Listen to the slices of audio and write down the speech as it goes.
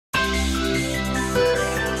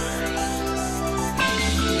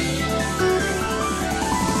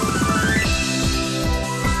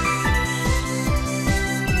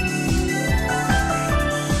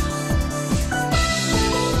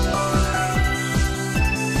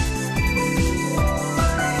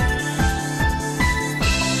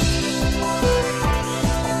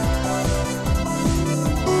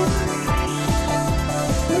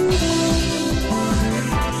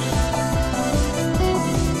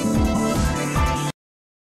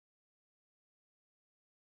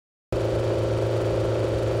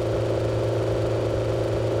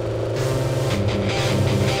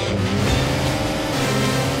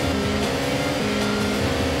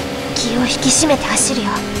しめて走る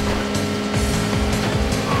よ。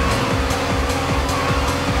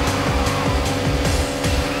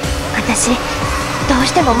私どう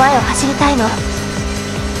しても前を走りたいの。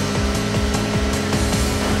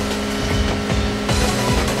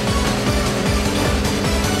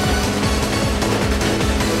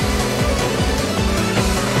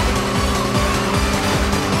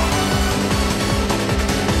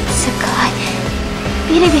すご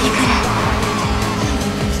いビリビリくる。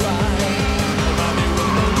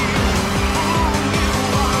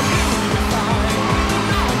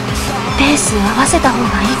ペース合わせた方が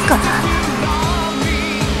いいかな。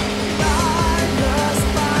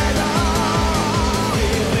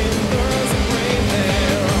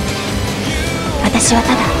私はた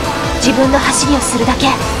だ自分の走りをするだけ。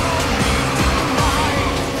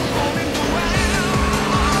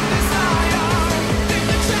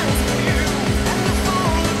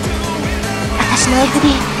私の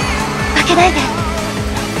FD 負けないで。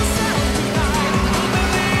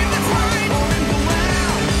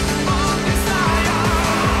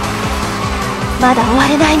まだ終わ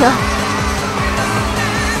れないの。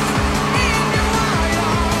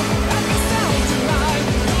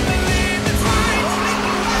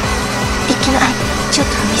ちょっ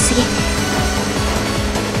と踏みすぎ。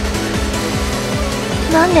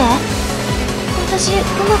なんで？私う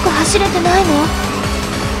まく走れてないの？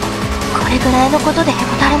これぐらいのことでへこ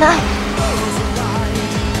たれない。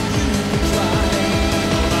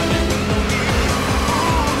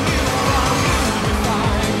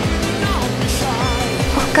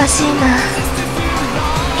おかしいな。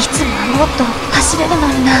いつもはもっと走れるの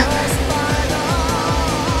にな。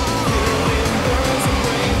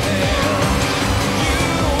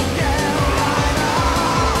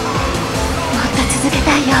続け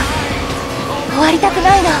たいよ。終わりたく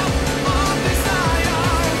ないの。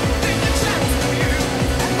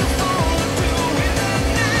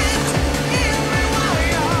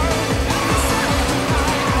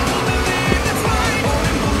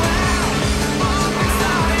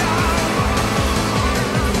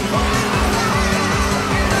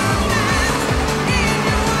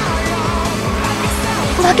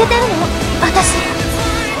負けてるの？私。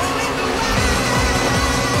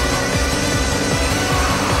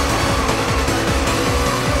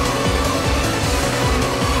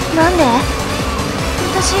なんで？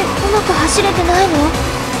私うまく走れてないの？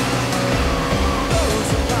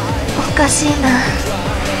おかしいな。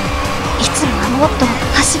いつもはもっと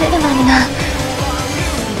走れるのにな。